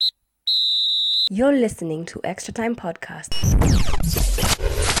You're listening to Extra Time Podcast.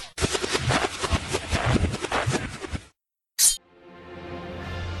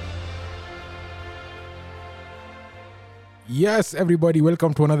 Yes, everybody,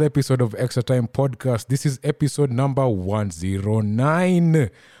 welcome to another episode of Extra Time Podcast. This is episode number 109.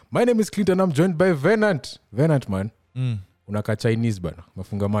 My name is Clinton. I'm joined by Venant. Venant, man. Unaka Chinese bana.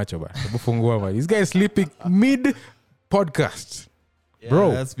 Mafunga macho bana. Bufungua man. This guy is sleeping mid-podcast. Yeah,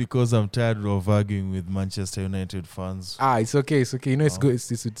 Bro. that's because I'm tired of arguing with Manchester United fans. It's okay. It's okay. You know, it's good.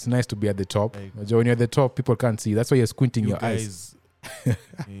 It's nice to be at the top. When you're at the top, people can't see. That's why you're squinting your eyes.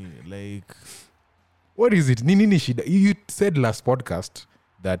 What is it? Nini shida. You said last podcast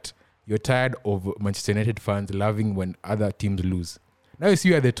that you're tired of Manchester United fans loving when other teams lose. Now you see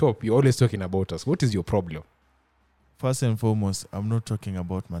you at the top. You're always talking about us. What is your problem? First and foremost, I'm not talking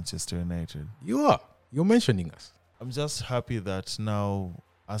about Manchester United. You are. You're mentioning us. I'm just happy that now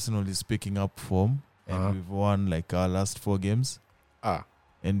Arsenal is picking up form and we've won like our last 4 games.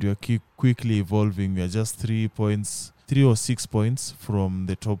 And we're quickly evolving. We're just 3 or 6 points from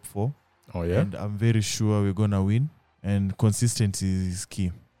the top 4. Oh, yeah? And I'm very sure we're going to win. And consistency is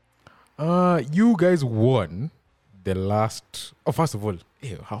key. You guys won the last... Oh, first of all,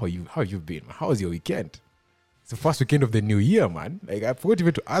 how have you been? How was your weekend? It's the first weekend of the new year, man. Like, I forgot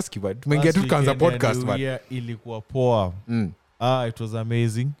even to ask you, but First get to Kanza weekend podcast, ya man. New Year ilikuwa poa. It was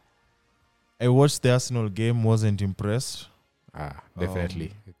amazing. I watched the Arsenal game, wasn't impressed.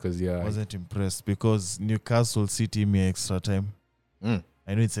 Definitely. Because Wasn't impressed because Newcastle City me extra time.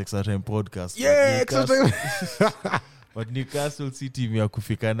 I know it's extra time podcast. Yeah, extra time. But Newcastle City me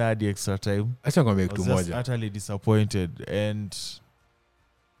akufika na hadi extra time. Acha ngombe I kitu was just moja. utterly disappointed. And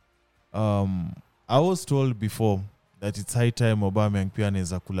I was told before that it's high time Aubameyang pia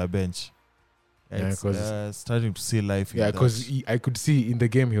anaweza kula bench. It's starting to see life in that. Yeah, because I could see in the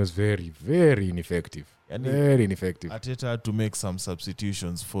game he was very, very ineffective. Very ineffective. Arteta had to make some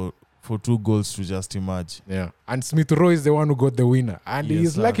substitutions for 2 goals to just emerge. Yeah. And Smith Rowe is the one who got the winner. And Yes,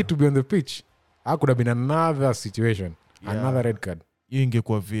 he's sir. lucky to be on the pitch. That could have been another situation. Yeah. Another red card. Hiyo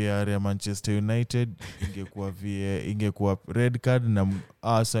ingekuwa VAR ya Manchester United, ingekuwa red card na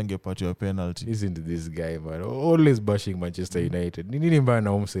Arsenal angepatiwa penalty. Listen to this guy, man. Always bashing Manchester United. Ni nini mbaya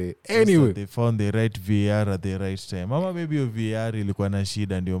na umse? Anyway. They found the right VAR at the right time. Mama maybe your VAR ilikuwa na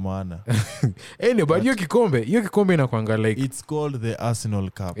shida ndio maana. Anyway, but hiyo kikombe inakuanga like... It's called the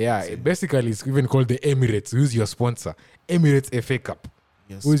Arsenal Cup. Yeah, basically it's even called the Emirates. Who's your sponsor? Emirates FA Cup.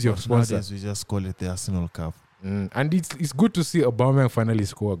 Yes, who's your but sponsor? nowadays we just call it the Arsenal Cup. And it's good to see Aubameyang finally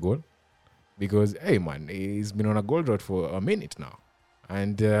score a goal because, hey man, he's been on a goal drought for a minute now.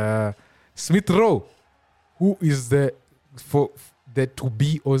 And Smith Rowe, who is the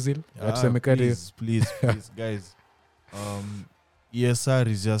to-be Ozil. Please, guys. ESR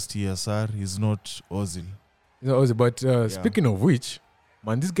is just ESR. He's not Ozil. He's not Ozil. But speaking of which,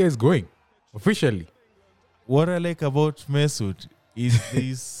 man, this guy is going officially. What I like about Mesut is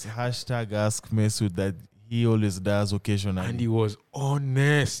this hashtag Ask Mesut that he always does occasionally. And he was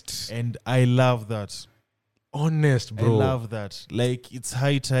honest. And I love that. Honest, bro. I love that. Like, it's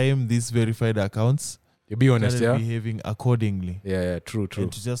high time these verified accounts you be honest, started yeah? behaving accordingly. Yeah, true. And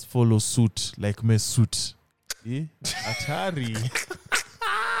to just follow suit, like Mesut. Atari.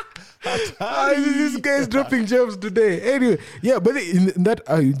 This guy is dropping gems today. Anyway, yeah, but in that,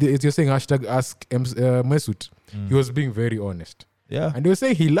 you're saying hashtag Ask Mesut, he was being very honest. Yeah. And they were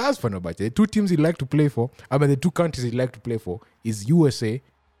saying he loves Fenerbahce. The 2 teams he'd like to play for, the 2 countries he'd like to play for is USA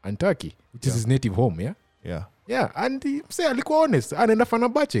and Turkey, which is his native home, yeah? Yeah. Yeah, and he said, alikuwa honest. And in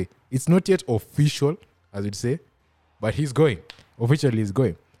Fenerbahce, it's not yet official, as we'd say, but he's going. Officially, he's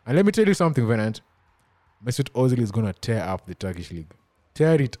going. And let me tell you something, Venant. Mesut Ozil is going to tear up the Turkish league.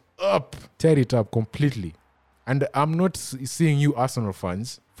 Tear it up completely. And I'm not seeing you Arsenal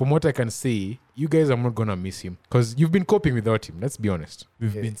fans. From what I can say, you guys are not going to miss him. Because you've been coping without him. Let's be honest.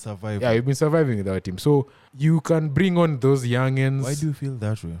 We've been surviving. Yeah, you've been surviving without him. So you can bring on those youngins. Why do you feel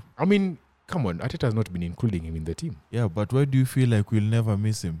that way? I mean, come on. Arteta has not been including him in the team. Yeah, but why do you feel like we'll never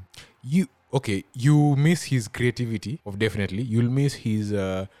miss him? You miss his creativity, definitely. You'll miss his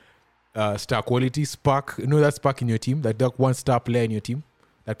star quality, spark. You know that spark in your team? That one star player in your team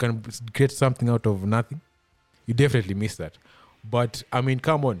that can create something out of nothing? You definitely miss that. But, I mean,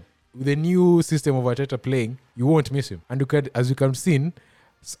 come on. With the new system of Arteta playing, you won't miss him. And as you can see,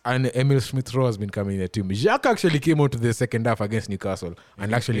 and Emil Smith-Rowe has been coming in the team. Jacques actually came out to the second half against Newcastle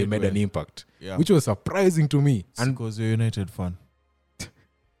and actually made an impact, which was surprising to me. And because you're a United fan.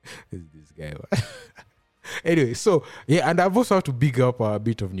 This guy. Anyway, so, yeah, and I've also have to big up a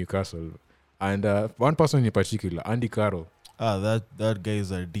bit of Newcastle. And one person in particular, Andy Carroll. That guy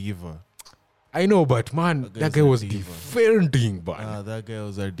is a diva. I know, but man, that guy was diva. defending, man. That guy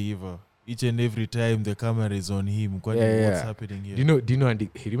was a diva. Each and every time the camera is on him, what's happening here? Do you know Andy?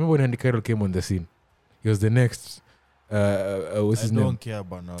 Remember when Andy Carroll came on the scene? He was the next. What's his name? I don't care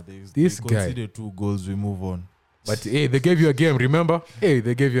about now. This they guy. Consider 2 goals, we move on. But hey, they gave you a game. Remember? Hey,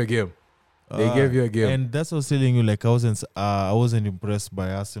 they gave you a game. They gave you a game. And that's what I was telling you. Like I wasn't impressed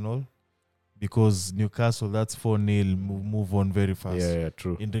by Arsenal because Newcastle. That's 4-0. Move on very fast. Yeah,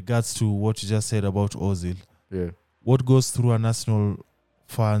 true. In regards to what you just said about Ozil, what goes through an Arsenal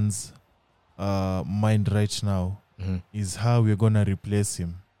fans' mind right now is how we're gonna replace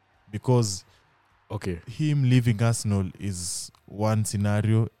him, because him leaving Arsenal is one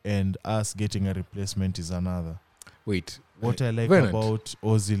scenario and us getting a replacement is another. Wait, what I like about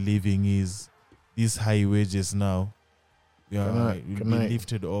Ozil leaving is these high wages now will be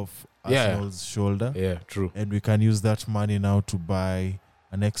lifted off Arsenal's shoulder. Yeah, true. And we can use that money now to buy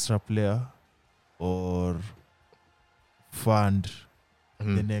an extra player or fund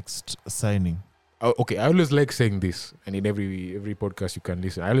the next signing. Okay, I always like saying this, and in every podcast you can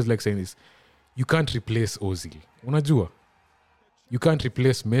listen, I always like saying this. You can't replace Ozil. Unajua? You can't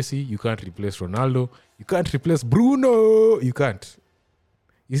replace Messi. You can't replace Ronaldo. You can't replace Bruno. You can't.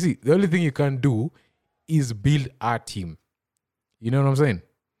 You see, the only thing you can do is build a team. You know what I'm saying?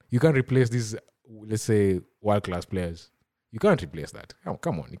 You can't replace these, let's say, world-class players. You can't replace that.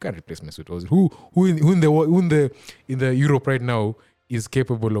 Come on, you can't replace Mesut Ozil. Who in the Europe right now is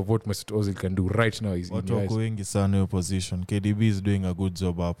capable of what Mesut Ozil can do right now? Watu wengi sana your position. KDB is doing a good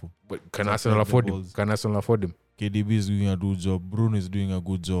job hapo. But can Arsenal afford him? Can Arsenal afford him? KDB is doing a good job. Bruno is doing a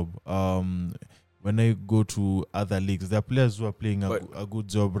good job. When I go to other leagues, there are players who are playing a good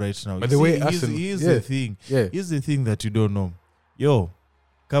job right now. But the way Arsenal, here's the thing. Yeah. Here's the thing that you don't know.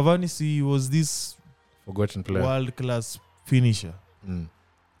 Cavani was this forgotten player, world-class finisher.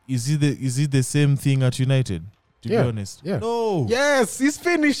 Is it the same thing at United? To be honest, no. Yes, he's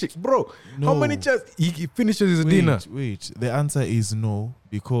finishing, bro. No. How many chances he finishes his dinner? Wait. The answer is no,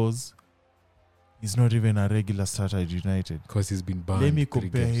 because he's not even a regular starter at United. Because he's been banned. Let me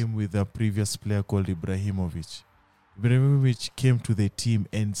compare him with a previous player called Ibrahimovic. Ibrahimovic came to the team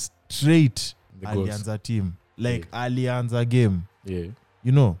and straight Alianza team, like Alianza game. Yeah,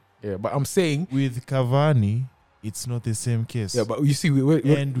 you know. Yeah, but I'm saying with Cavani, it's not the same case. Yeah, but you see,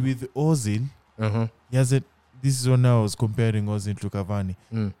 and with Ozil, he hasn't. This is when I was comparing Ozil to Cavani.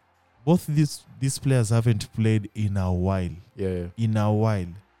 Both these players haven't played in a while. Yeah. In a while.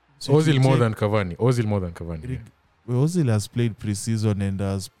 So Ozil more than Cavani. Ozil has played pre-season and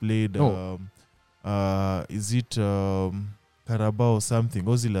has played. Is it Carabao or something?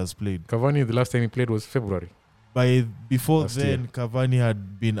 Ozil has played. Cavani, the last time he played was February. Before last then, year. Cavani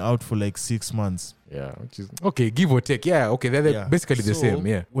had been out for like 6 months. Yeah, which is okay. Give or take. Yeah, okay. They're basically the same.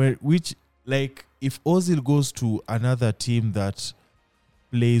 Yeah. If Ozil goes to another team that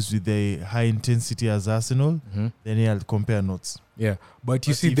plays with a high intensity as Arsenal, then he'll compare notes. Yeah, but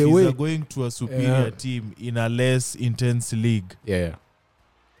you see if the way he's going to a superior team in a less intense league,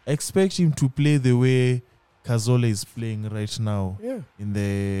 expect him to play the way Cazorla is playing right now in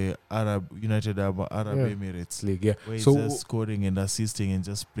the United Arab Emirates League. Yeah, where he's just scoring and assisting and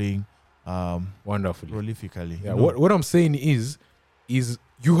just playing wonderfully, prolifically. Yeah, what I'm saying is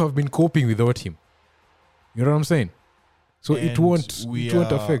you have been coping without him. You know what I'm saying? So and it won't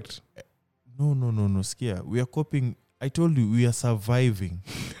affect. No, Skia. We are coping. I told you we are surviving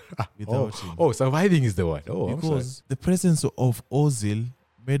without him. Oh, surviving is the word. Because the presence of Ozil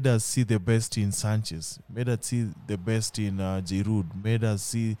made us see the best in Sanchez, made us see the best in Giroud, made us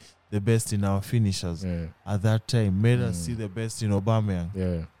see the best in our finishers at that time, made us see the best in Aubameyang.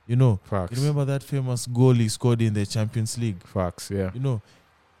 Yeah. You know, facts. You remember that famous goal he scored in the Champions League? Facts, yeah. You know,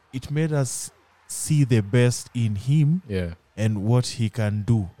 it made us see the best in him and what he can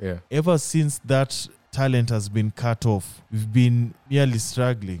do. Yeah. Ever since that talent has been cut off, we've been merely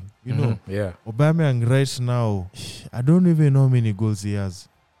struggling. You know, Aubameyang right now, I don't even know how many goals he has.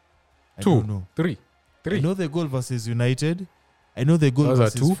 I don't know. Three. I know the goal versus United. I know the goal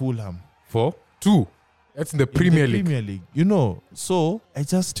versus Fulham. 4, 2. That's in the Premier League. You know, so I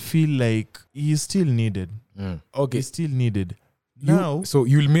just feel like he's still needed. Okay. He's still needed. Now, so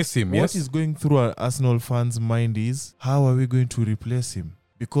you'll miss him, What is going through our Arsenal fans' mind is, how are we going to replace him?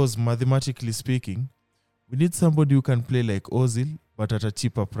 Because mathematically speaking, we need somebody who can play like Ozil, but at a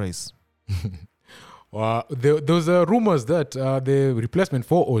cheaper price. Those are rumors that the replacement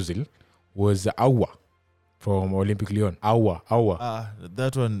for Ozil was Aouar from Olympique Lyon. Aouar.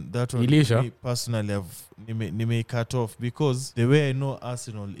 That one. Elisha. Me personally, I've cut off, because the way I know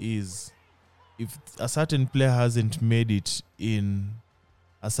Arsenal is, if a certain player hasn't made it in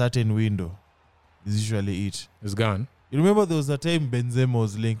a certain window, is usually it. It's gone. You remember there was a time Benzema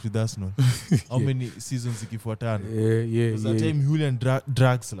was linked with Arsenal? How many seasons ikifuatana? Yeah. There was a time Julian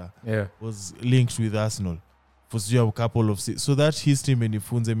Draxler was linked with Arsenal for a couple of seasons. So that history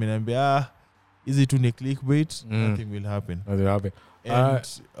menifunze menambia, is it to clickbait? Nothing will happen. Nothing will happen.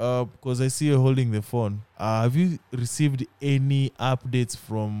 And because I see you holding the phone, have you received any updates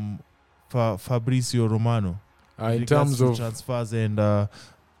from Fabrizio Romano in terms of transfers and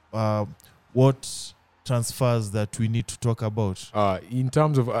what transfers that we need to talk about? In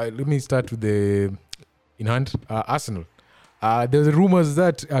terms of, let me start with the in hand Arsenal. There's rumors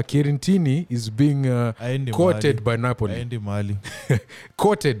that Chiellini is being courted by Napoli.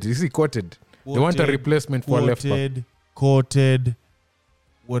 Courted, you see, courted. They want a replacement for left back. Courted,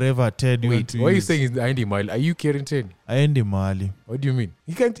 whatever Ted you want to use. What are you saying is Andy Mali? Are you Chiellini? Andy Mali. What do you mean?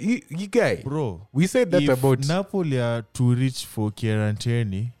 He can't. He guy. Bro, we said that about Napoli are to reach for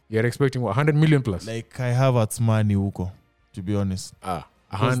Chiellini. You're expecting what, 100 million plus? Like I have Atsmani Uko, to be honest.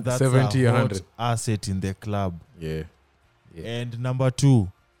 170, 100 asset in the club. Yeah. And number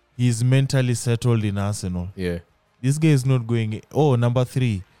 2, he's mentally settled in Arsenal. Yeah. This guy is not going. Number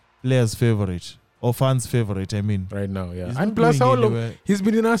 3, players' favorite or fans' favorite. I mean, right now, yeah. He's and plus, how long? He's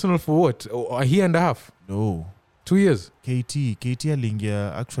been in Arsenal for what? A year and a half? No. 2 years. KT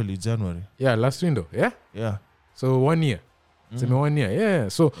Alingia actually January. Yeah, last window. Yeah. Yeah. So 1 year. 1 year. Yeah.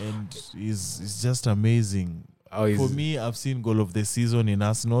 So and it's just amazing. For me, I've seen goal of the season in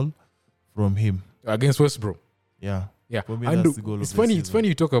Arsenal from him against West Brom. Yeah. Yeah. For me, and that's the goal it's of funny. the It's funny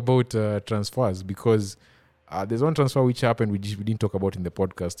you talk about transfers because there's one transfer which happened which we didn't talk about in the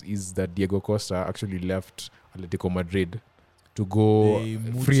podcast is that Diego Costa actually left Atletico Madrid to go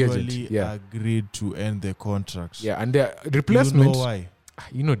free agent. Yeah. Agreed to end the contract. Yeah, and the replacement. You know why?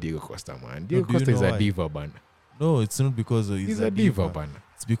 You know Diego Costa, man. Diego Costa is a diva, man. No, it's not because he's a diva, man.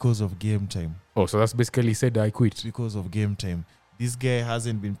 It's because of game time. Oh, so that's basically said I quit. It's because of game time. This guy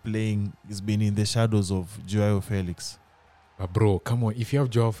hasn't been playing. He's been in the shadows of Joao Felix. But bro, come on. If you have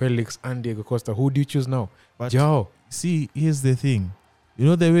Joao Felix and Diego Costa, who do you choose now? But Joao. See, here's the thing. You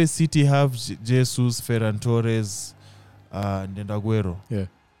know the way City have Jesus, Ferran Torres, and Aguero. Yeah.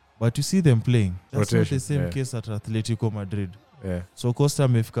 But you see them playing. That's rotation, not the same case at Atletico Madrid. Yeah. So Costa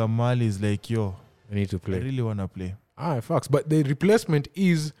Mefka Mali is like, yo, I need to play. I really want to play. Facts. But the replacement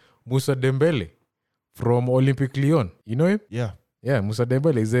is Moussa Dembele from Olympique Lyon. You know him? Yeah. Yeah, Moussa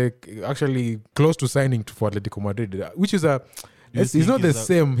Dembele is actually close to signing for Atletico Madrid, which is he's not the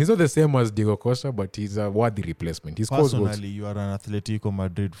same. He's not the same as Diego Costa, but he's a worthy replacement. He's personally, you are an Atletico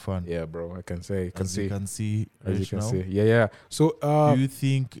Madrid fan. Yeah, bro. I can say. As you can see. Yeah. So, do you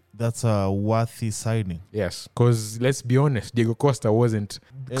think that's a worthy signing? Yes, because let's be honest, Diego Costa wasn't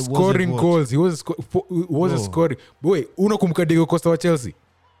scoring goals. He wasn't scoring. Wait, unakumbuka Diego Costa wa Chelsea?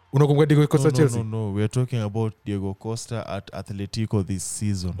 Chelsea? No. We're talking about Diego Costa at Atletico this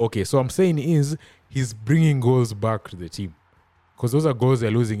season. Okay, so I'm saying is he's bringing goals back to the team. Because those are goals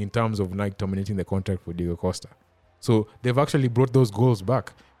they're losing in terms of Nike terminating the contract for Diego Costa. So they've actually brought those goals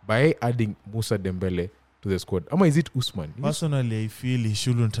back by adding Moussa Dembele to the squad. Ama, is it Usman? Personally, I feel he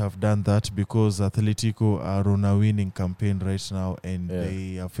shouldn't have done that because Atletico are on a winning campaign right now and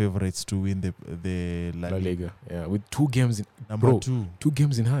they are favorites to win the La Liga. Yeah, with 2 games in number 2. 2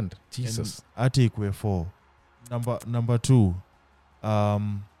 games in hand. Jesus. Atik were 4. Number 2.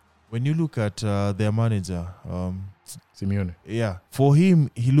 When you look at their manager, Simeone. Yeah. For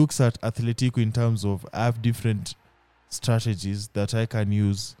him, he looks at Atletico in terms of I have different strategies that I can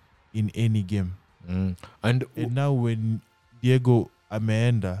use in any game. And now when Diego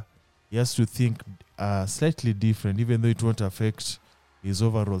ameenda, he has to think slightly different, even though it won't affect his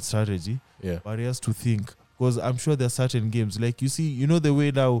overall strategy. Yeah. But he has to think, because I'm sure there are certain games, like you see, you know the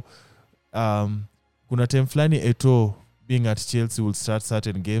way now, kuna time flani Eto'o being at Chelsea will start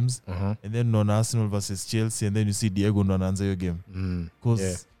certain games, and then on Arsenal versus Chelsea, and then you see Diego ndo anaanza your game,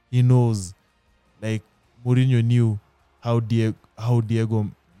 because he knows, like Mourinho knew how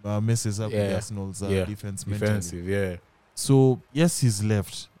Diego messes up with Arsenal's defense mentally. Defensive, So yes, he's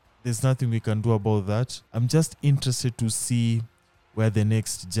left. There's nothing we can do about that. I'm just interested to see where the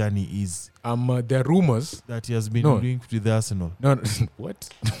next journey is. There are rumors that he has been linked with Arsenal. No. What?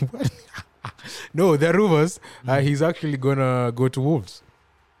 No, there are rumors he's actually gonna go to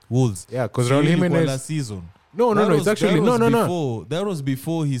Wolves. Yeah, because Raul Jimenez last season. No. It's actually no. That was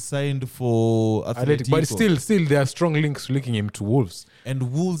before he signed for Atletico. But still, there are strong links linking him to Wolves.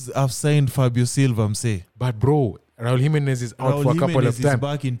 And Wolves have signed Fabio Silva, I'm saying. But bro, Raul Jimenez is out for a couple of times. Is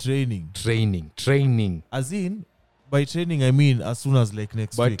back in training. Training. As in, by training I mean as soon as like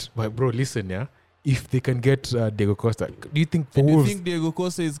next week. But bro, listen, if they can get Diego Costa, do you think for Do you Wolves? think Diego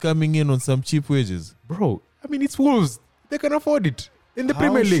Costa is coming in on some cheap wages? Bro, I mean, it's Wolves. They can afford it. In the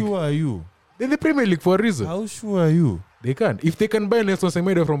Premier League. How sure are you? In the Premier League for a reason. How sure are you? They can. If they can buy Nelson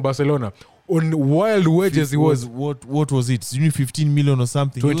Semedo from Barcelona on wild wages, he was what was it? 15 million or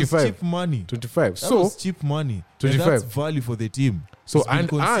something. 25. It was cheap money. 25. That was cheap money. 25. And that's value for the team. So It's been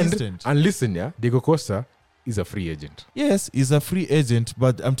consistent. and listen, yeah, Diego Costa is a free agent. Yes, he's a free agent,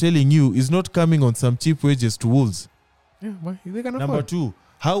 but I'm telling you, he's not coming on some cheap wages to Wolves. Yeah, they can Number afford. 2,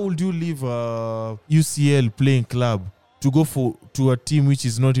 how would you leave a UCL playing club to go to a team which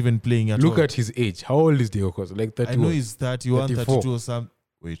is not even playing at all? Look at his age. How old is Diego Costa? Like 30. I know he's 31, 34. 32 or something.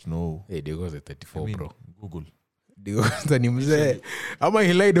 Wait, no. Hey, Diego Costa is 34, I mean, bro. Google. Diego Costa ni mzee. Ama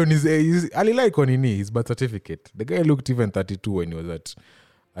he lied on alilied on his birth certificate. The guy looked even 32 when he was at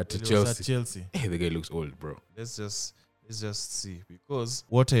When he Chelsea. was at Chelsea. Hey, the guy looks old, bro. Let's just see, because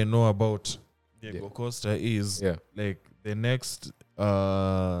what I know about Diego Costa is like the next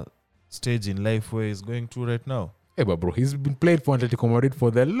stage in life where he's going to right now. Hey, but bro, he's been playing for Atletico Madrid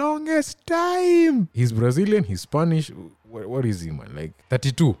for the longest time. He's Brazilian, he's Spanish. What is he, man? Like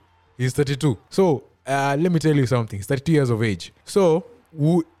 32. He's 32. So let me tell you something. He's 32 years of age. So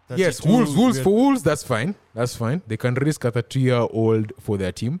yes, Wolves, that's fine. That's fine. They can risk a 32-year-old for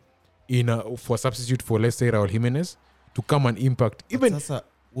their team for substitute for, let's say, Raul Jimenez to come and impact. Even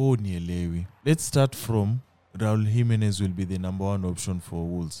let's start from Raul Jimenez will be the number 1 option for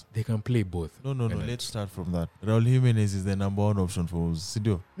Wolves. they can play both. No. Let's start from that. Raul Jimenez is the number 1 option for Wolves.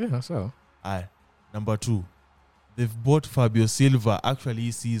 Sidio. Yeah, that's how. Number 2, they've bought Fabio Silva. Actually,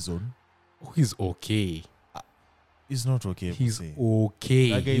 his season. Oh, he's okay. He's not okay. He's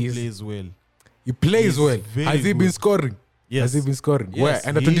okay. That guy plays well. He plays He's well. very Has he been good. scoring? Yes. Has he been scoring? Yes,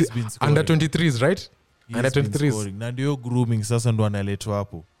 Where? he's been scoring. Under 23s, right? He's Under been 23s. scoring. Na ndio grooming sasa ndo analetwa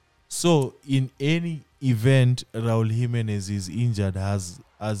hapo. So in any event Raul Jimenez is injured, as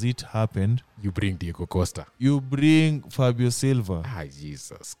it happened, You bring Diego Costa. you bring Fabio Silva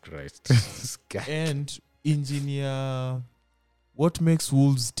Jesus Christ. This guy. and engineer. What makes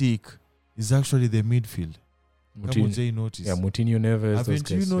Wolves tick is actually the midfield. Moutinho noticed. Yeah, Moutinho Neves. Haven't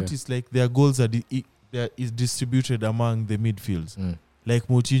you noticed like their goals are is distributed among the midfields? Like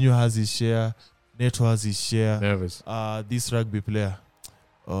Moutinho has his share, Neto has his share. Neves. This rugby player,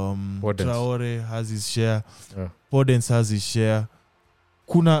 Podence. Traore has his share. Yeah. Podence has his share.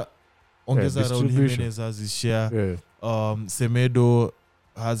 Kuna Ongeza Raul distribution. Jimenez has his share. Yeah. Semedo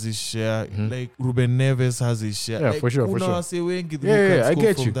has his share. Like Ruben Neves has his share. Yeah, like, for sure. Kuna wase wengi who Yeah, can I score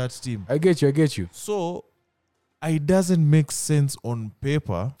get from you. that team. I get you. So it doesn't make sense on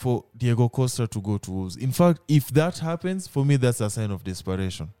paper for Diego Costa to go to Wolves. In fact, if that happens, for me, that's a sign of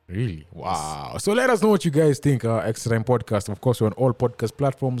desperation. Really? Wow. So let us know what you guys think. Extra Time Podcast. Of course, we're on all podcast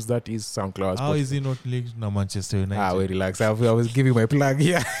platforms. That is SoundCloud. How is he not linked to Manchester United? We relax. I was giving my plug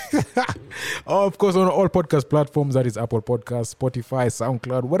here. Of course, on all podcast platforms. That is Apple Podcasts, Spotify,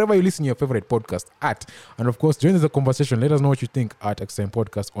 SoundCloud, whatever you listen to your favorite podcast at. And of course, join the conversation. Let us know what you think at Extra Time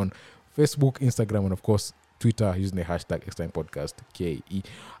Podcast on Facebook, Instagram, and of course, Twitter using the hashtag Extra Time Podcast KE.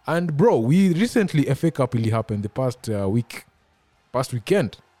 And bro, we recently FA Cup really happened the past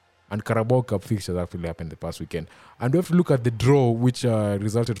weekend, and Carabao Cup fixtures actually happened the past weekend, and we have to look at the draw which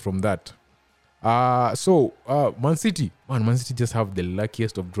resulted from that. So Man City just have the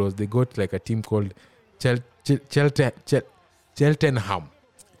luckiest of draws. They got like a team called Cheltenham,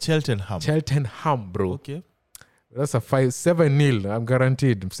 bro. Okay. That's a 7-0. I'm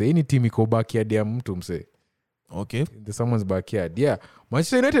guaranteed. Say any team iko backyard ya mtu mse. Okay. In someone's backyard. Yeah.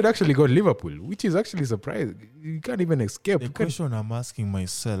 Manchester United actually got Liverpool, which is actually surprising. You can't even escape. The question I'm asking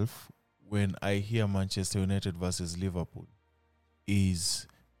myself when I hear Manchester United versus Liverpool is,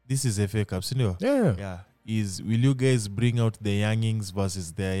 this is FA Cup, senior? Yeah. Will you guys bring out the youngings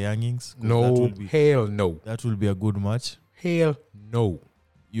versus their youngings? No. Hell no. That will be a good match. Hell no.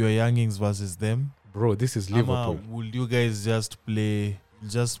 Your youngings versus them. Bro, this is Liverpool. Will you guys just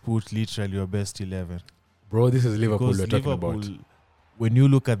put literally your best 11? Bro, this is Liverpool Because we're talking about. When you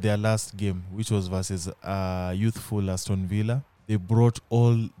look at their last game, which was versus youthful Aston Villa, they brought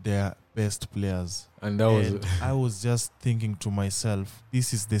all their best players. And I was just thinking to myself,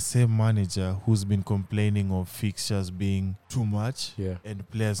 this is the same manager who's been complaining of fixtures being too much and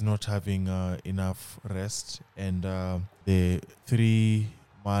players not having enough rest, and the three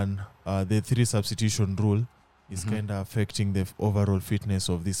substitution rule is kind of affecting the overall fitness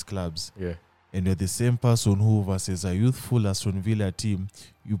of these clubs. Yeah. And you're the same person who versus a youthful Aston Villa team,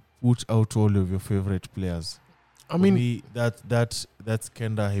 you put out all of your favorite players. I mean, that's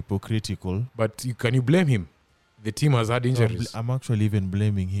kind of hypocritical. But can you blame him? The team has had injuries. I'm actually even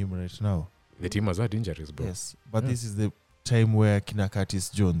blaming him right now. The team has had injuries, bro. Yes, but this is the time where Kina Curtis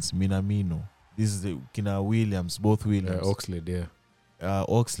Jones, Minamino, this is the Kina Williams, both Williams. Oxlade, yeah.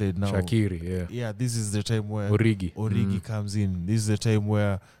 Oxlade now. Shaqiri, yeah. Yeah, this is the time where Origi comes in. This is the time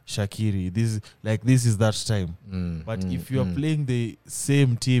where Shaqiri. This is that time. But if you are playing the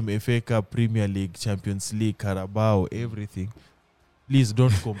same team, FA Cup, Premier League, Champions League, Carabao, everything, please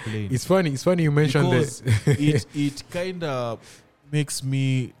don't complain. It's funny you mentioned this. it kind of makes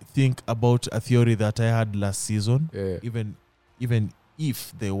me think about a theory that I had last season. Yeah. Even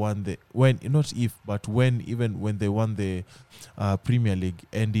if they won when they won the Premier League,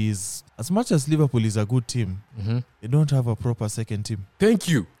 and is as much as Liverpool is a good team, they don't have a proper second team. Thank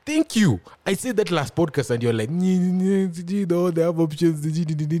you. I said that last podcast and you're like, they have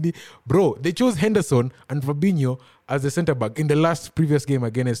options. Bro, they chose Henderson and Fabinho as the centre back in the last previous game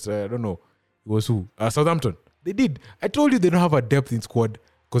against I don't know, it was who? Southampton. They did. I told you they don't have a depth in squad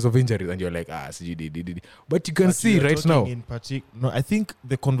because of injuries, and you're like, but you can see right now. I think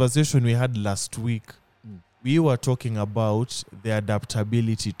the conversation we had last week, we were talking about the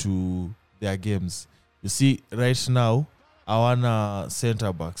adaptability to their games. You see, right now, our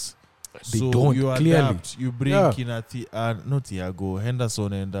centre backs. They so don't you clearly. Adapt. You bring not Thiago,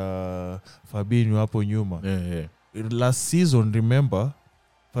 Henderson and Fabinho up on Yuma. Yeah. Last season, remember,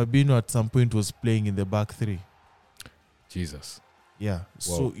 Fabinho at some point was playing in the back three. Jesus. Yeah. Wow.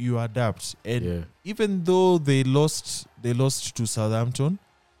 So you adapt. And even though they lost to Southampton,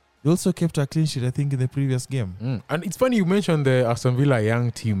 they also kept a clean sheet, I think, in the previous game. And it's funny you mentioned the Aston Villa young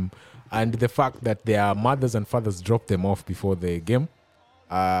team and the fact that their mothers and fathers dropped them off before the game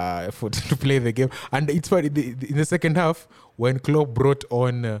to play the game. And it's funny, in the second half, when Klopp brought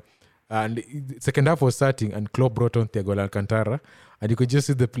on, and the second half was starting, and Klopp brought on Thiago Alcantara, and you could just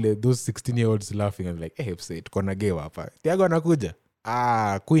see those 16-year-olds laughing and like, hey, say it, kona give up. Thiago anakuja.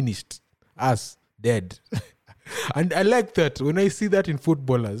 Quenished. Us. Dead. And I like that. When I see that in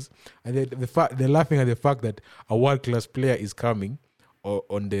footballers, and they're laughing at the fact that a world-class player is coming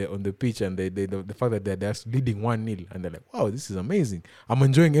on the pitch, and the fact that they're leading 1-0, and they're like, wow, this is amazing. I'm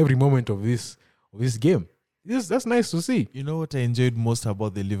enjoying every moment of this game. That's nice to see. You know what I enjoyed most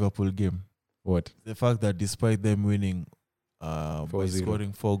about the Liverpool game? What? The fact that despite them winning by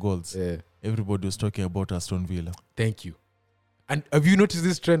scoring 4 goals, everybody was talking about Aston Villa. Thank you. And have you noticed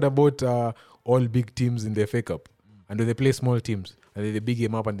this trend about all big teams in the FA Cup? And when they play small teams, and they big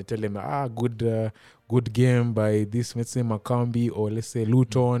game up and they tell them, good game by this, let's say Maccabi or let's say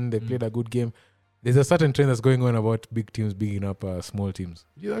Luton, they played a good game. There's a certain trend that's going on about big teams bigging up small teams,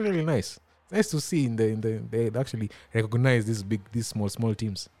 which is actually nice. It's nice to see they actually recognize these small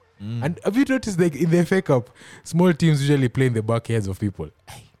teams. And have you noticed in the FA Cup, small teams usually play in the backyards of people.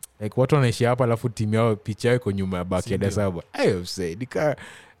 Like watu wanaishi hapa alafu timu yao picha yao iko nyuma ya backyard ya saba. AFC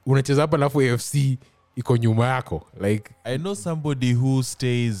unacheza hapa alafu AFC iko nyuma yako. Like I know somebody who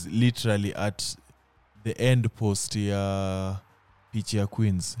stays literally at the end post ya pitch ya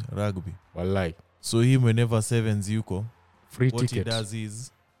Queens rugby. Wallahi. So him whenever sevens yuko, free what ticket. he does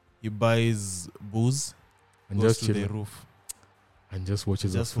is he buys booze and goes to the roof and just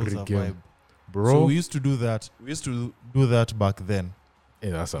watches a free game. Vibe. Bro. So we used to do that back then.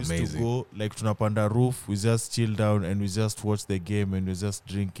 Yeah, that's amazing. We used to go like tunapanda roof, we just chill down and we just watch the game and we're just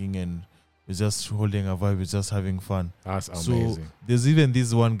drinking and we're just holding a vibe, we're just having fun. That's amazing. So there's even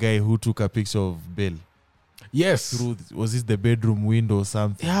this one guy who took a picture of Bale. Yes. Was it the bedroom window or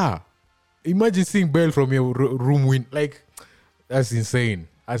something? Yeah. Imagine seeing Bale from your room window. Like, that's insane.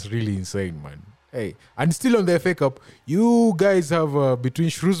 That's really insane, man. Hey, and still on the FA Cup, you guys have between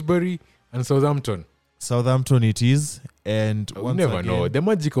Shrewsbury and Southampton. Southampton it is, and you never know the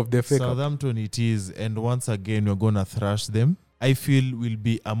magic of the FA Cup. Southampton it is, and once again we're gonna thrash them. I feel we'll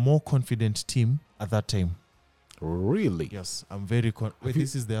be a more confident team at that time. Really? Yes, I'm very wait,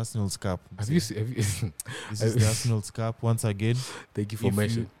 this is the Arsenal's Cup. This is the Arsenal's Cup once again. Thank you for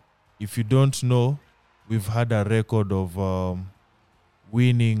mentioning. If you don't know, we've had a record of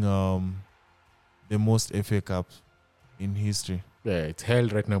winning the most FA Cups in history. Yeah, it's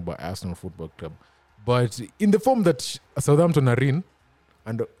held right now by Arsenal Football Club. But in the form that Southampton are in,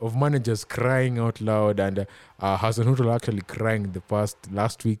 and of managers crying out loud, and Hasenhüttl actually crying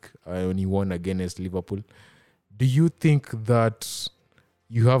last week when he won against Liverpool, do you think that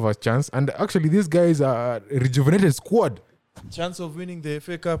you have a chance? And actually, these guys are a rejuvenated squad. Chance of winning the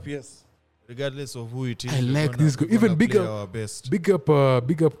FA Cup, yes. Regardless of who it is. I like this guy. Even big up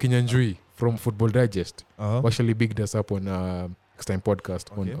Kinyanjui from Football Digest. Actually bigged us up on Next Time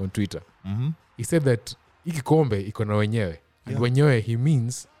Podcast on Twitter. Mm-hmm. He said that hiki kombe iko na wenyewe. And wenyewe, he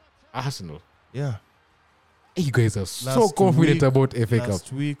means Arsenal. Yeah. You guys are so confident about FA Cup.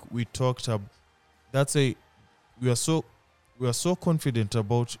 Last week we talked about. We are so confident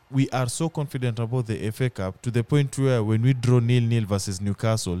about. We are so confident about the FA Cup to the point where when we draw 0-0 versus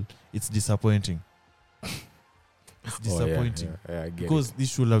Newcastle, it's disappointing. It's disappointing because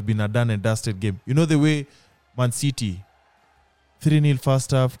this should have been a done and dusted game. You know the way Man City 3-0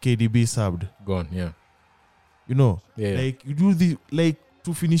 first half, KDB subbed. Gone, yeah. You know, like you do the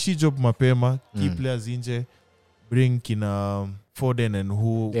to finish the job mapema, keep players inje, bring kina Foden and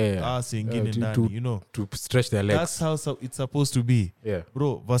who are singing and Danny, you know, to stretch their legs. That's how it's supposed to be. Yeah,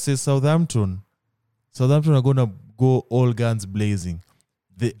 bro. Versus Southampton are gonna go all guns blazing.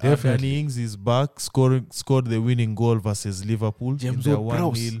 Danny Ings is back, scored the winning goal versus Liverpool. James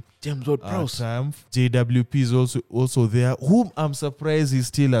Ward-Prowse triumph. JWP is also there, whom I'm surprised he's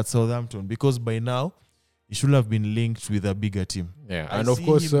still at Southampton because by now he should have been linked with a bigger team. Yeah, and of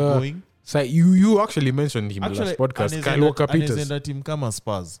course, so you actually mentioned him last podcast. Kyle Walker-Peters. And team come as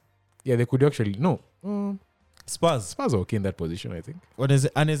Spurs. Yeah, they could actually Spurs are okay in that position, I think.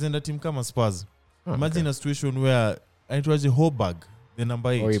 And team come as Spurs. Imagine a situation where it was a Hoiberg, the number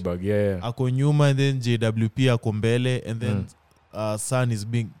 8. Hoiberg, yeah. Ako nyuma, and then JWP ako mbele, and then Son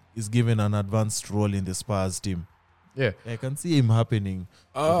is given an advanced role in the Spurs team. Yeah, I can see him happening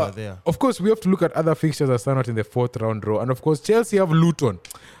over there. Of course, we have to look at other fixtures that stand out in the 4th round draw, and of course, Chelsea have Luton.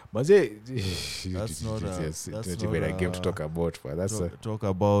 That's not a game to talk about. Talk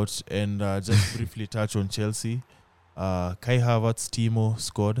about and just briefly touch on Chelsea. Kai Havertz, Timo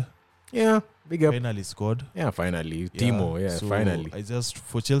scored. Yeah, big up. Finally scored. Yeah, finally. Timo, so finally.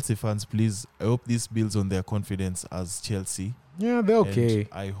 For Chelsea fans, please, I hope this builds on their confidence as Chelsea. Yeah, they're okay. And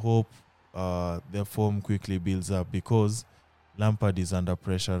I hope their form quickly builds up because Lampard is under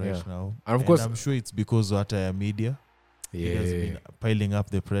pressure right now. And of course, I'm sure it's because of media. He has been piling up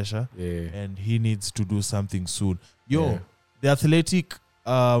the pressure, and he needs to do something soon. The Athletic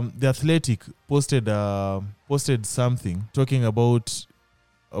posted something talking about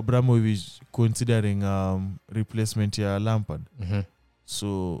Abramovich considering replacement here Lampard.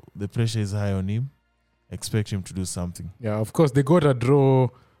 So the pressure is high on him. Expect him to do something. Yeah, of course they got a draw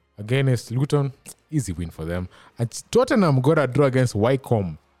against Luton. Easy win for them. And Tottenham got a draw against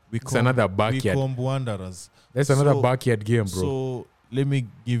Wycombe. It's another backyard. Wycombe Wanderers. That's another backyard game, bro. So let me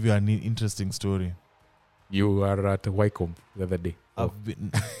give you an interesting story. You were at Wycombe the other day. I've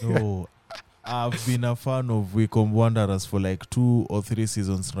been a fan of Wycombe Wanderers for like 2 or 3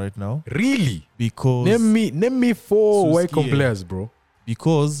 seasons right now. Really? Because name me 4 Wycombe players, bro.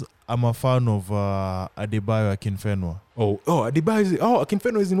 Because I'm a fan of Adebayo Akinfenwa.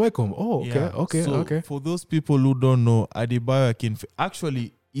 Akinfenwa is in Wycombe. Oh, okay, okay. For those people who don't know, Adebayo Akinfenwa,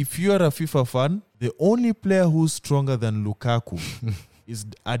 actually, if you are a FIFA fan, the only player who's stronger than Lukaku is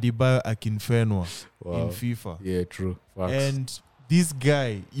Adebayo Akinfenwa in FIFA. Yeah, true. Facts. And this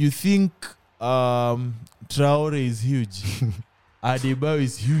guy, you think Traore is huge. Adebayo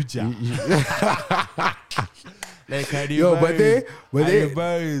is huge. Like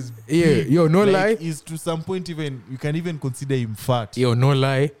Adebayo is big. No lie. Is to some point even you can even consider him fat. No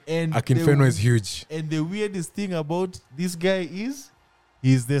lie. And Akinfenwa is huge. And the weirdest thing about this guy is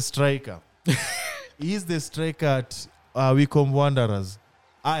he's the striker. He's the striker at Wycombe Wanderers.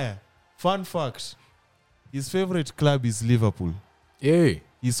 Fun fact: his favorite club is Liverpool. Yeah,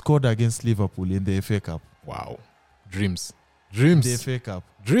 he scored against Liverpool in the FA Cup. Wow, dreams. The FA Cup.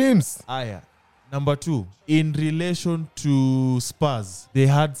 Dreams. Number 2, in relation to Spurs, they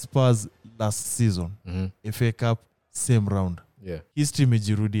had Spurs last season. FA Cup, same round. Yeah. History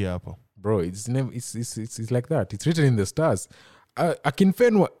mejirudi hapa. Bro, it's like that. It's written in the stars.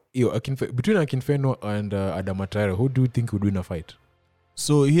 Akinfenwa, between Akinfenwa and Adama Traore, who do you think would win a fight?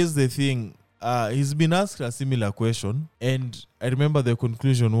 So here's the thing. He's been asked a similar question, and I remember the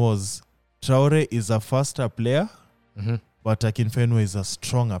conclusion was Traore is a faster player, but Akinfenwa is a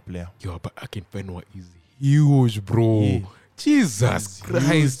stronger player. But Akinfenwa is huge, bro. Yeah. Jesus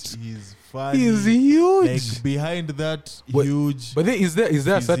Christ. He's funny. He's huge. Like behind that huge. But is there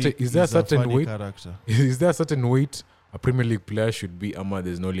a certain weight? Character. Is there a certain weight a Premier League player should be?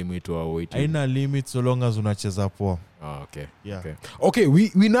 There's no limit to our weight. Aina limit so long as unacheza poa. Okay. Yeah. Okay, we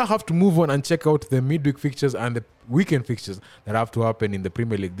now have to move on and check out the midweek fixtures and the weekend fixtures that have to happen in the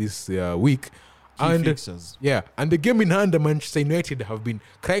Premier League this week. Fixtures. Yeah, and the game in hand that Manchester United have been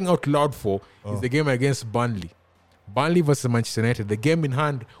crying out loud for is the game against Burnley. Burnley versus Manchester United, the game in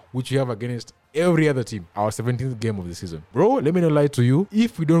hand which we have against every other team. Our 17th game of the season. Bro, let me not lie to you.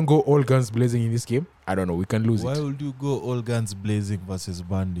 If we don't go all guns blazing in this game, I don't know, we can lose Why would you go all guns blazing versus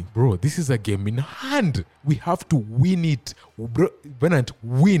Burnley? Bro, this is a game in hand. We have to win it. Bro, Bennett,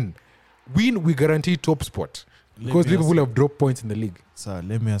 win. win, we guarantee top spot. Because Liverpool have dropped points in the league. Sir,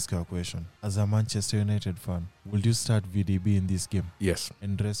 let me ask you a question. As a Manchester United fan, will you start VDB in this game? Yes.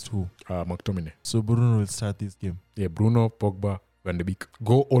 And rest who? McTominay. So Bruno will start this game? Yeah, Bruno, Pogba, Van de Beek.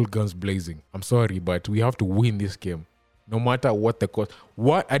 Go all guns blazing. I'm sorry, but we have to win this game. No matter what the cost.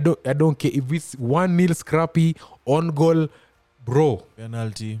 I don't care if it's 1-0 scrappy, on goal, bro.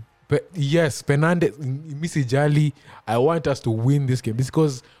 Penalty. Yes, Fernandes, Missy Jali. I want us to win this game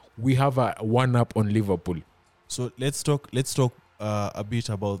because we have a 1-up on Liverpool. So let's talk a bit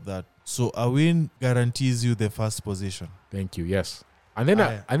about that. So a win guarantees you the first position. Thank you. Yes, and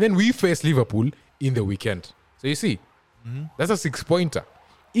then we face Liverpool in the weekend. So you see, that's a 6-pointer.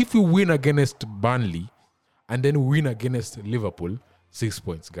 If we win against Burnley, and then win against Liverpool, 6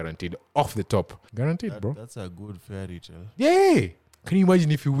 points guaranteed off the top. Guaranteed, bro. That's a good fairy tale. Yeah. Can you imagine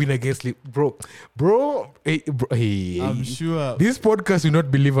if you win against bro? Hey, I'm sure this podcast will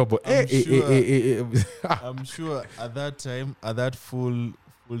not be Liverpool. I'm sure at that time, at that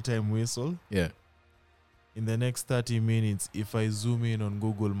full-time whistle, yeah. In the next 30 minutes, if I zoom in on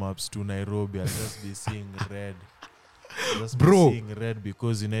Google Maps to Nairobi, I'll just be seeing red. Bro, be seeing red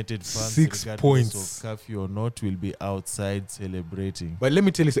because United fans, 6 points of curfew or not, will be outside celebrating. But let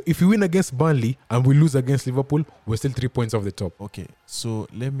me tell you, if you win against Burnley and we lose against Liverpool, we're still 3 points off the top. Okay, so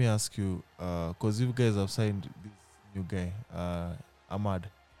let me ask you, because you guys have signed this new guy, Ahmad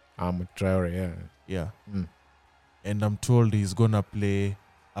Traore, yeah. And I'm told he's gonna play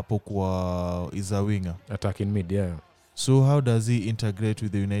Apokwa is a winger, attacking mid, yeah. So how does he integrate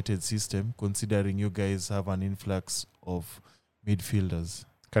with the United system, considering you guys have an influx of midfielders?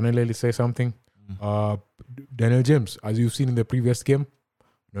 Can I really say something? Daniel James, as you've seen in the previous game,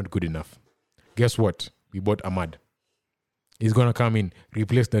 not good enough. Guess what? We bought Ahmad. He's going to come in,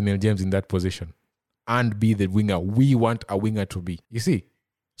 replace Daniel James in that position, and be the winger we want a winger to be. You see?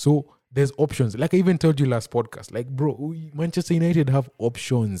 So there's options. Like I even told you last podcast, like, bro, Manchester United have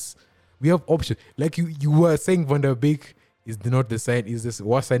options. We have options. Like you were saying, Van der Beek is not the sign. Is this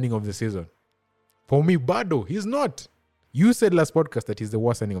worst signing of the season? For me, Bado, he's not. You said last podcast that he's the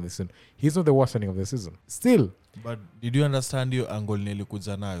worst signing of the season. He's not the worst signing of the season. Still. But did you understand your angle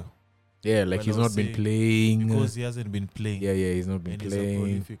nilikuja nayo? Yeah, like he's not been playing. Because he hasn't been playing. Yeah, he's not been playing. He's a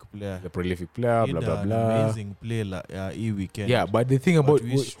prolific player. The prolific player, blah, blah, blah. Amazing player weekend. Yeah, but the thing about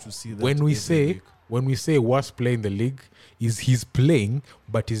when we say worst player in the league is he's playing,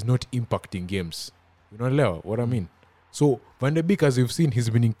 but he's not impacting games. You know what I mean? So Van de Beek, as you've seen, he's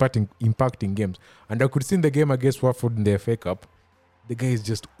been impacting games. And I could see in the game against Watford in the FA Cup, the guy is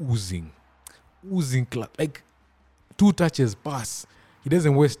just oozing like 2 touches, pass. He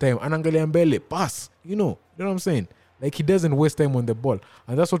doesn't waste time. Anangalia Mbele, pass. You know what I'm saying? Like he doesn't waste time on the ball.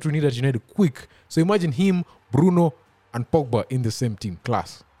 And that's what we need at United, quick. So imagine him, Bruno, and Pogba in the same team.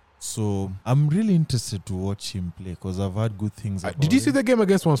 Class. So I'm really interested to watch him play because I've heard good things about Did you see the game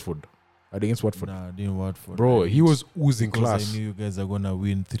against Watford? Against Watford? Nah, I didn't Watford. Bro, he was oozing class. I knew you guys are going to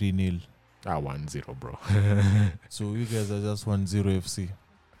win 3-0. 1-0, bro. So you guys are just 1-0 FC.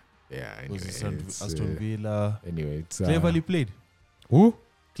 Yeah, anyway. Aston Villa. Anyway, it's... Cleverly played. Who?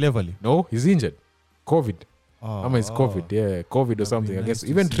 Cleverly. No, he's injured. COVID. It's COVID. Yeah, COVID or something. I guess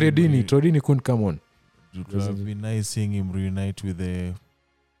even Tredini couldn't come on. It would have been nice seeing him reunite with the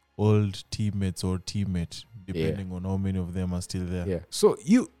old teammates or teammate, depending on how many of them are still there. Yeah. So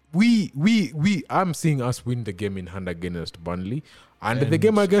I'm seeing us win the game in hand against Burnley, and the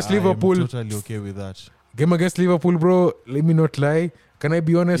game against Liverpool. I'm totally okay with that. Game against Liverpool, bro. Let me not lie. Can I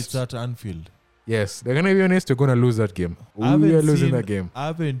be honest? It's at Anfield. Yes, they're gonna be honest. We're gonna lose that game. We are losing that game. I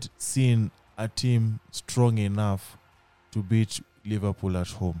haven't seen a team strong enough to beat Liverpool at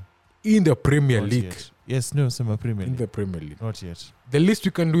home in the Premier League. Yet. Yes, no, Premier League. In the Premier League, not yet. The least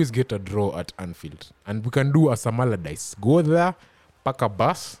we can do is get a draw at Anfield, and we can do a Sam Allardyce. Go there, pack a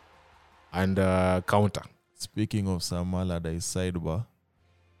bus, and counter. Speaking of Sam Allardyce, sidebar,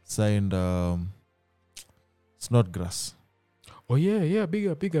 signed Snodgrass. Oh yeah, big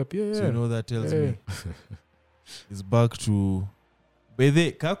up, yeah. So you know that tells me it's back to. By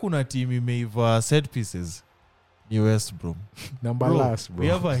the kakuna team imeiva set pieces. New West Brom. Bro. We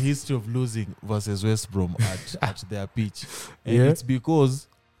have a history of losing versus West Brom at their pitch, and it's because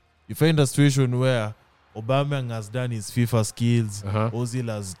you find a situation where Aubameyang has done his FIFA skills. Ozil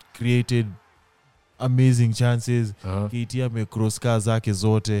has created amazing chances. KT amecross zake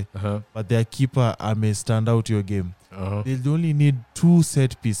zote, but their keeper may stand out your game. They'll only need 2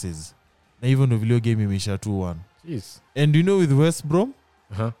 set pieces. Na even the video game imesha 2-1. Jeez. And you know, with West Brom,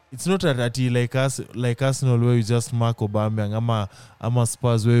 it's not like Arsenal where you just mark Aubameyang, ama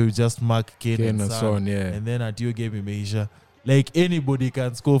Spurs where you just mark Kane and Son, yeah. And then at your game imeisha. Like anybody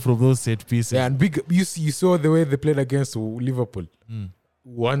can score from those set pieces. Yeah, and big. You saw the way they played against Liverpool.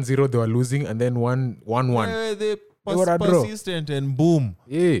 1-0 they were losing, and then 1-1. They were persistent, and boom.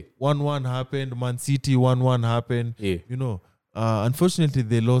 Yeah. 1-1 happened. Man City 1-1 happened. Yeah. You know, unfortunately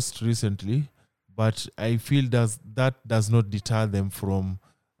they lost recently, but I feel that does not deter them from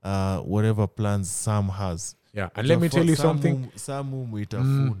whatever plans Sam has. Yeah, and let me tell you something. Sam with a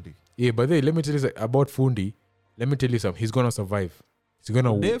Fundi. Yeah, but then let me tell you about Fundi. Let me tell you something. He's gonna survive. He's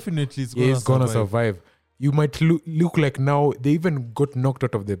gonna definitely. He's gonna survive. You might look like now they even got knocked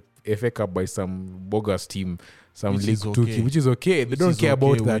out of the FA Cup by some bogus team, some League 2 team, which is okay. They don't care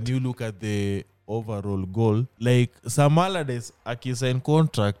about that. When you look at the overall goal, like Sam Allardyce akisign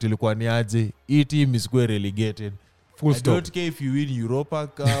contract ilikuwa ni aje, hii team is going relegated. Full I stop. don't care if you win Europa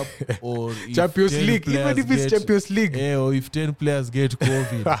Cup or if Champions League, even if it's Champions League. Yeah, or if 10 players get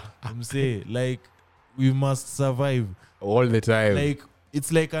COVID. I'm saying, like, we must survive. All the time. Like,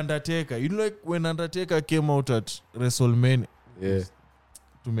 it's like Undertaker. You know, like when Undertaker came out at WrestleMania. Yeah.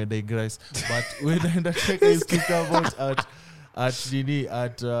 To me digress. But when Undertaker used to come out at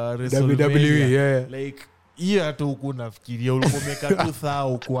WrestleMania, WWE, yeah. like, hiyo hata huku nafikiria ulipomeka tu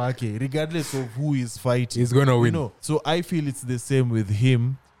thao kwake regardless of who is fighting, he's gonna win. You know? So I feel it's the same with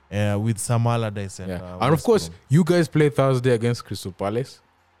him, with Sam Allardyce and, and of course you guys play Thursday against Crystal Palace.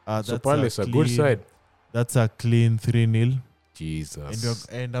 Crystal Palace a good side. That's a clean 3-0. Jesus.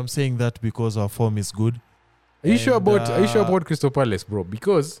 And I'm saying that because our form is good. Are you sure about Crystal Palace, bro?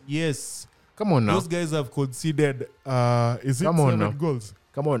 Because yes, come on now, those guys have conceded is it come on 7 now. goals?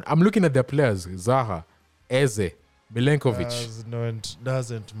 Come on, I'm looking at their players. Zaha, Eze, Milenkovic. No, it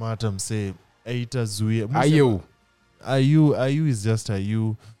doesn't matter. I'm saying Eita Zuia. Ayew is just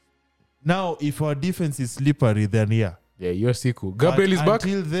Ayew. Now, if our defense is slippery, then yeah. Yeah, you're Siku. Gabriel is back.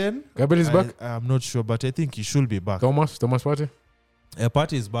 Until then, Gabriel is back. I'm not sure, but I think he should be back. Thomas Partey.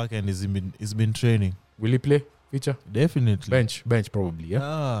 Partey is back and he's been training. Will he play? Feature? Definitely. Bench probably.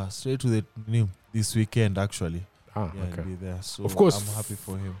 Yeah. Straight to the new this weekend actually. Okay. He'll be there. So of course, I'm happy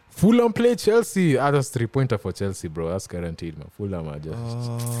for him. Fulham play Chelsea. That's 3-pointer for Chelsea, bro. That's guaranteed, man. Fulham are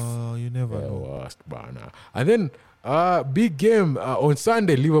just. You never know. Worst banner. And then big game on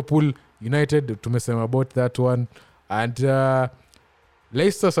Sunday. Liverpool United. Tumesema about that one. And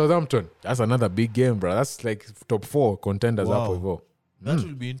Leicester Southampton. That's another big game, bro. That's like top 4 contenders up with all. That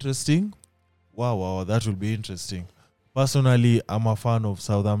will be interesting. Wow, that will be interesting. Personally, I'm a fan of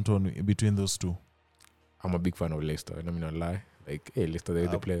Southampton between those two. I'm a big fan of Leicester. I'm not gonna lie. Like, hey, Leicester,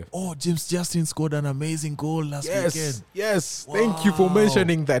 they play. Oh, James Justin scored an amazing goal last weekend. Yes. Wow. Thank you for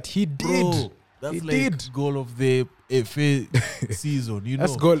mentioning that. He did. Bro, that's goal of the FA season. You know,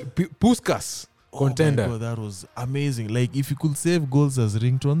 that's goal. Puskas. Contender. Oh my God, that was amazing. Like, if you could save goals as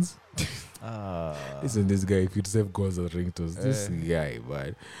ringtones. Listen, this guy, if you'd save goals as ringtones, this guy,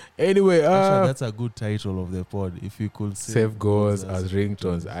 man. Anyway, actually, that's a good title of the pod. If you could save goals as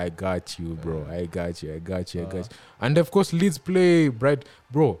ringtones. I got you, bro. I got you. And of course, Leeds play bright.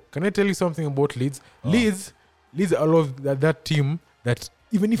 Bro, can I tell you something about Leeds? Leeds are all of that team that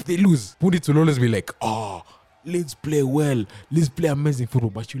even if they lose, Pundits will always be like, Leeds play well. Leeds play amazing football,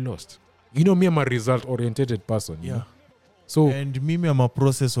 but you lost. You know, me, I'm a result-oriented person. Yeah. You know? So, and me, I'm a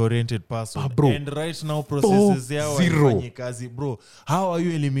process-oriented person. Bro. And right now, processes there are 0. Bro, how are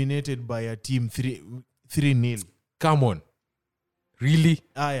you eliminated by a team 3-0? Come on. Really?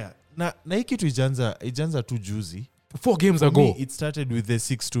 Yeah. Na hiki tu ijanza tu juzi. 4 games ago. Me, it started with the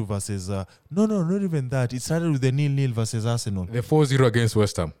 6-2 versus... no, not even that. It started with the 0-0 versus Arsenal. The 4-0 against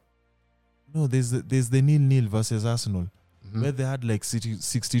West Ham. No, there's the 0-0 versus Arsenal. Where they had like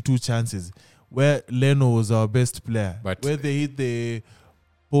 62 chances, where Leno was our best player, but where they hit the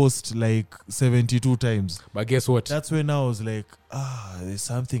post like 72 times. But guess what? That's when I was like, there's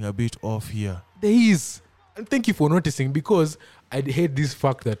something a bit off here. There is. And thank you for noticing, because I hate this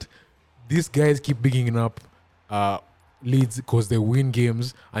fact that these guys keep bigging up Leeds because they win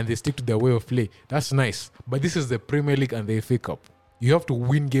games and they stick to their way of play. That's nice. But this is the Premier League and the FA Cup. You have to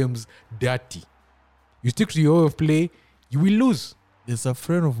win games dirty. You stick to your way of play, you will lose. There's a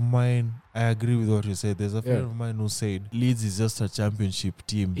friend of mine, I agree with what you said. There's a friend of mine who said Leeds is just a championship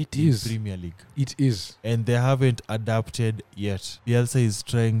team in Premier League. It is. And they haven't adapted yet. Bielsa is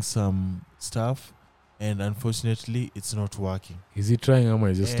trying some stuff, and unfortunately, it's not working. Is he trying or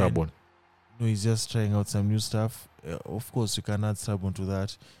is he just stubborn? No, he's just trying out some new stuff. Of course, you can add stubborn to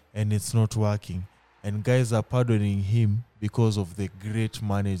that, and it's not working. And guys are pardoning him because of the great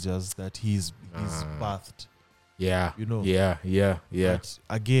managers that he's birthed. Yeah. You know. Yeah. But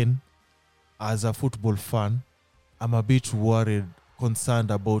again, as a football fan, I'm a bit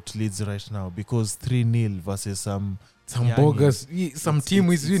concerned about Leeds right now, because 3-0 versus some some bogus, some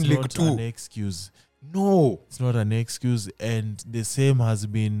team is in League 2. It's not an excuse. No. It's not an excuse. And the same has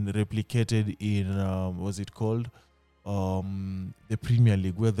been replicated in, what's it called? The Premier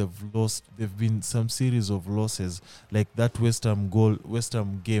League, where they've been some series of losses, like that West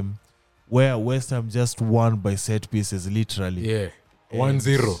Ham game, where West Ham just won by set pieces, literally. Yeah.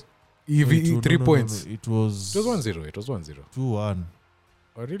 1-0. 3 points. No. It was 1-0. It was 1-0. 2-1.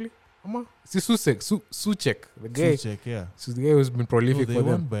 Oh, really? See, Souček, the guy. Souček, yeah. So the guy who's been prolific they for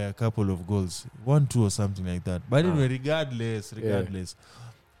won them. by a couple of goals. 1-2 or something like that. But anyway, regardless.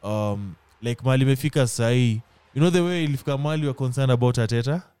 Like Mali mefika sahi. You know the way ilifika Mali were concerned about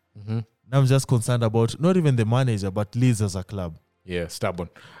Arteta? Mm-hmm. Now I'm just concerned about not even the manager, but Leeds as a club. Yeah, stubborn.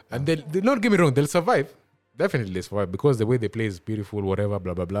 And they'll not get me wrong, they'll survive. Definitely they'll survive because the way they play is beautiful, whatever,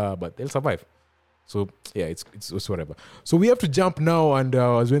 blah, blah, blah. But they'll survive. So, yeah, it's whatever. So we have to jump now, and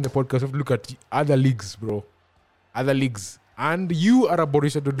as we're in the podcast, we have to look at other leagues, bro. Other leagues. And you are a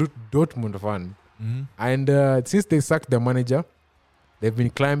Borussia Dortmund fan. Mm-hmm. And since they sacked the manager, they've been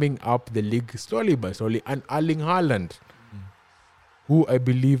climbing up the league slowly by slowly. And Erling Haaland, who I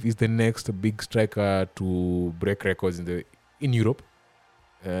believe is the next big striker to break records in Europe,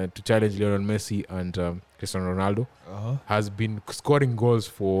 to challenge Lionel Messi and Cristiano Ronaldo, has been scoring goals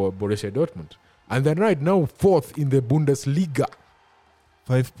for Borussia Dortmund. And they're right now 4th in the Bundesliga.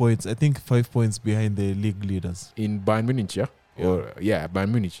 5 points. I think 5 points behind the league leaders. In Bayern Munich, yeah? Bayern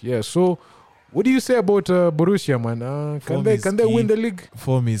Munich. Yeah, so what do you say about Borussia, man? Can they win the league?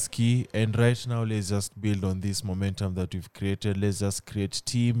 Form is key. And right now, let's just build on this momentum that we've created. Let's just create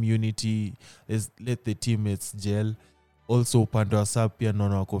team unity. Let's let the teammates gel. Also, upande wa sub pia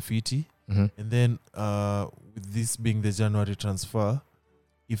naona wako fiti. And then, with this being the January transfer,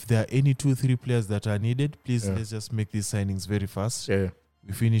 if there are any 2-3 players that are needed, please let's just make these signings very fast. Yeah.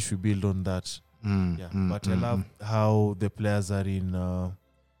 We finish, we build on that. But I love how the players are in,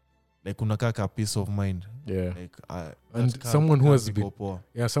 like unakaka peace of mind. Yeah. Like, and someone who has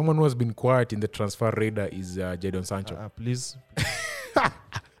been quiet in the transfer radar is Jadon Sancho. Please.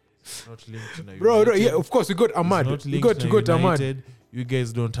 Not linked to Bro, yeah, of course we got Ahmad. We got Ahmad. You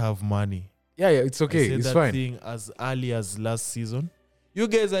guys don't have money. Yeah, it's okay. It's that fine. Thing as early as last season. You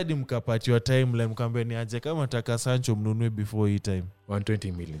guys hadi mkapatiwa timeline mkambeni aje kama taka Sancho mnunue before hii time.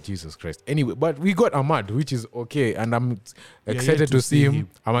 120 million, Jesus Christ. Anyway, but we got Ahmad, which is okay, and I'm excited to see him.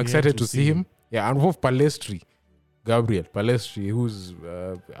 I'm excited to see him. Yeah, and of Gabriel Palestri, who's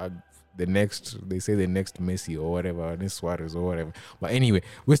the next Messi or whatever, next Suarez or whatever. But anyway,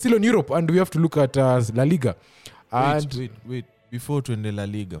 we're still on Europe, and we have to look at La Liga. And wait. Before to end La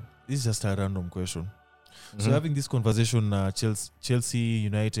Liga, this is just a random question. So having this conversation, Chelsea,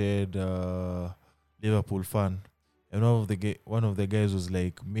 United, Liverpool fan, and one of the guys was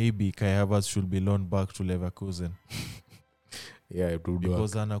like, maybe Kai Havertz should be loaned back to Leverkusen. Yeah, it would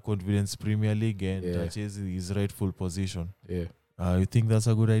because Anna Confidence Premier League and Chelsea his rightful position. Yeah. You think that's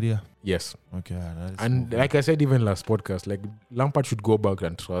a good idea? Yes. Okay. And like I said, even last podcast, like Lampard should go back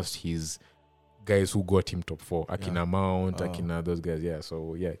and trust his guys who got him top 4. Akina Mount, Akina, those guys. Yeah,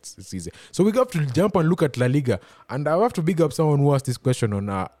 so yeah, it's easy. So we got to jump and look at La Liga. And I have to big up someone who asked this question on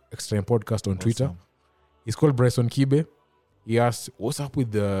our Extreme podcast on Twitter. He's called Bryson Kibe. He asked, what's up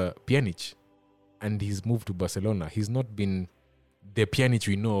with the Pjanic? And he's moved to Barcelona. He's not been the Pjanic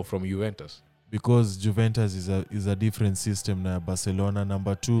we know from Juventus. Because Juventus is a different system now. Barcelona,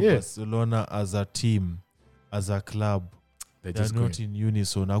 number 2, Barcelona as a team, as a club, they're not in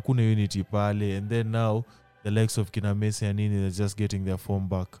unison. Hakuna unity pale. And then now, the likes of Kina Messi and Nini, they're just getting their form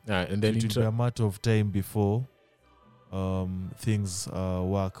back. And then it will be a matter of time before things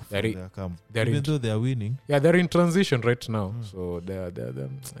work for their camp. Even though they're winning. Yeah, they're in transition right now. So they're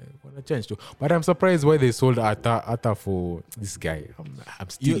going to change too. But I'm surprised why they sold Atta for this guy. I'm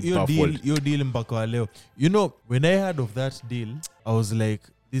still baffled. Your deal mpaka wa leo. You know, when I heard of that deal, I was like,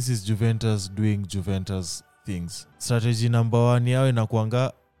 this is Juventus doing Juventus things. Strategy number 1 yao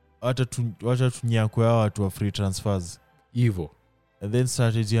inakuanga wacha tunyakwe hao watu wa free transfers. Evil. And then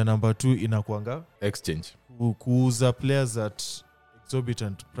strategy number 2 inakuanga exchange. Kuuza players at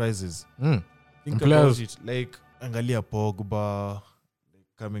exorbitant prices. Think players, about it. Like angalia Pogba like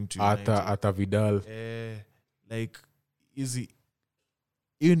coming to Ata Vidal. Like easy.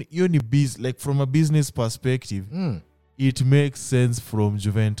 Like from a business perspective, it makes sense from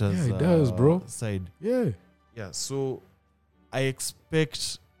Juventus. Yeah, it does, bro. Side. Yeah. So I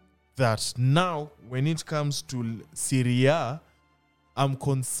expect that now when it comes to Serie A, I'm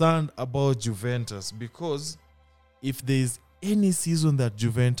concerned about Juventus because if there's any season that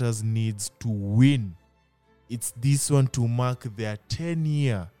Juventus needs to win, it's this one to mark their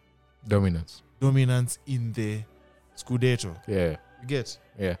 10-year dominance in the Scudetto. Yeah. You get?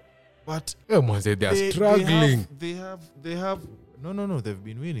 Yeah. But man, they're struggling. They have. No. They've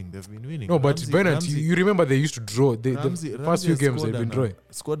been winning. No, but Bernard, you remember they used to draw. The first few games they've been drawing.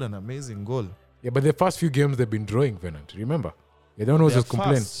 Scored an amazing goal. Yeah, but the first few games they've been drawing, Bernard. Remember? They don't always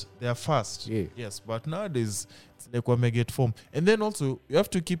complain. They are fast. Yeah. Yes, but nowadays it's like when they get form. And then also you have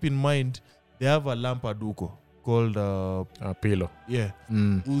to keep in mind they have a Lampaduco called Pirlo. Yeah.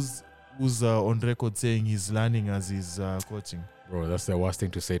 Who's on record saying he's learning as he's coaching. Bro, that's the worst thing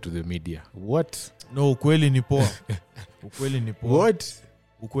to say to the media. What? No, ukweli ni poa. Ukweli ni poa. What?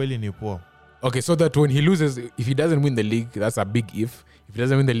 Ukweli ni poa. Okay, so that when he loses, if he doesn't win the league, that's a big if. If he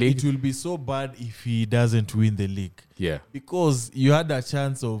doesn't win the league, it will be so bad if he doesn't win the league. Yeah. Because you had a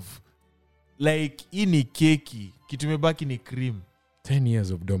chance of, like, ini keki, kitumebaki ni cream. 10 years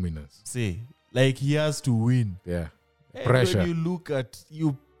of dominance. Say, like he has to win. Yeah. And pressure. when you look at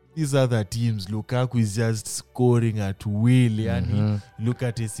these other teams, Lukaku is just scoring at will. And look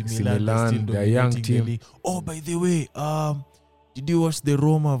at AC Milan, their young team. the league. Oh, by the way, did you watch the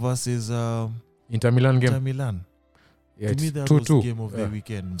Roma versus Inter Milan game? Inter Milan. Yeah, to me, that 2-2. was the game of the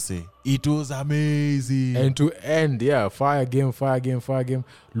weekend. Say it was amazing. And to end, fire game.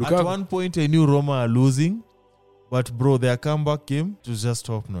 Lukaku, at one point, I knew Roma are losing, but bro, their comeback game was just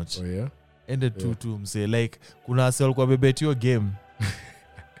top notch. Oh yeah. Ended 2-2. Say like kuna asel kwa bebet your game.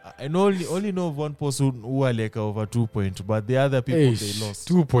 I only know of one person who are like over 2 points, but the other people they lost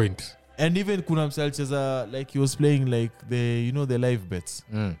 2 points. And even kuna msalcheza like he was playing like the the live bets.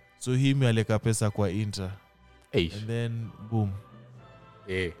 So him aleka pesa kwa Inter. And then boom.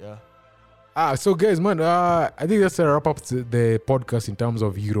 Yeah. So guys, man, I think that's a wrap up the podcast in terms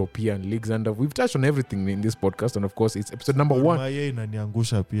of European leagues, and we've touched on everything in this podcast, and of course it's episode number 1. Maya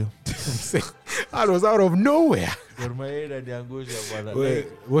inaniangusha pia. That was out of nowhere. Maya inaniangusha bwana.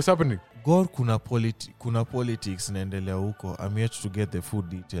 What's happening? God, kuna politics inaendelea huko. I'm yet to get the full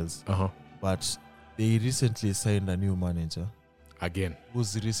details. But they recently signed a new manager. Again.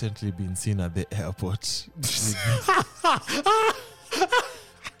 Who's recently been seen at the airport.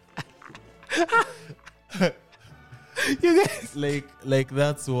 You guys, like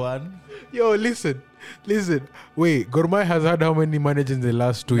that's one. Yo, listen. Wait, Gor Mahia has had how many managers in the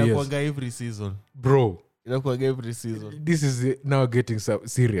last 2 years? Inakuanga every season. Bro. Inakuanga every season. This is now getting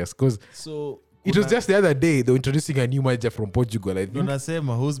serious because so it was just the other day they were introducing a new manager from Portugal, I think.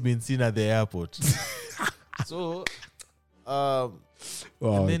 Unasema who's been seen at the airport. So wow,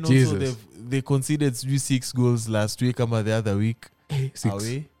 and then Jesus. also they conceded 6 goals last week the other week. 6.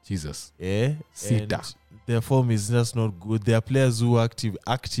 Away. Jesus. Yeah. Sita. And their form is just not good. There are players who are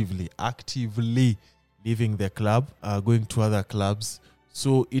actively leaving the club, going to other clubs.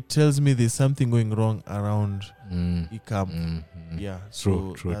 So it tells me there's something going wrong around Icam. Yeah.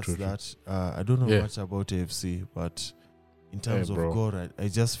 So that's that. I don't know much about AFC, but in terms of goal, I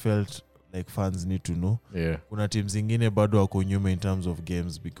just felt like fans need to know. Yeah. Kuna teams zingine bado wako nyuma in terms of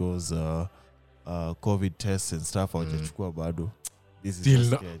games because COVID tests and stuff hawajachukua bado. This is till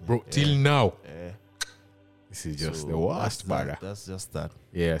now, bro. Till now. This is just the worst, brother. That's just that.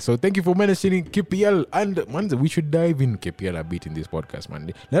 Yeah. So thank you for mentioning KPL, and man, we should dive in KPL a bit in this podcast,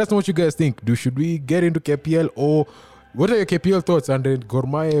 man. Let us know what you guys think. Should we get into KPL, or what are your KPL thoughts? And then Gor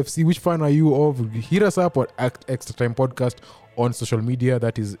Mahia FC, which fan are you of? Hit us up on Extra Time Podcast on social media.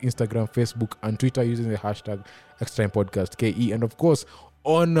 That is Instagram, Facebook, and Twitter using the hashtag Extra Time Podcast KE. And of course,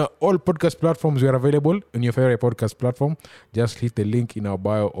 on all podcast platforms, we are available on your favorite podcast platform. Just hit the link in our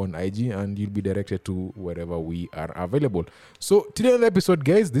bio on IG and you'll be directed to wherever we are available. So today on the episode,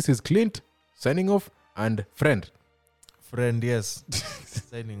 guys, this is Clint signing off and friend, yes.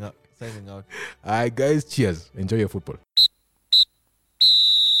 signing out. All right, guys, cheers. Enjoy your football.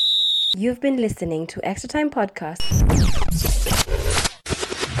 You've been listening to Extra Time Podcast.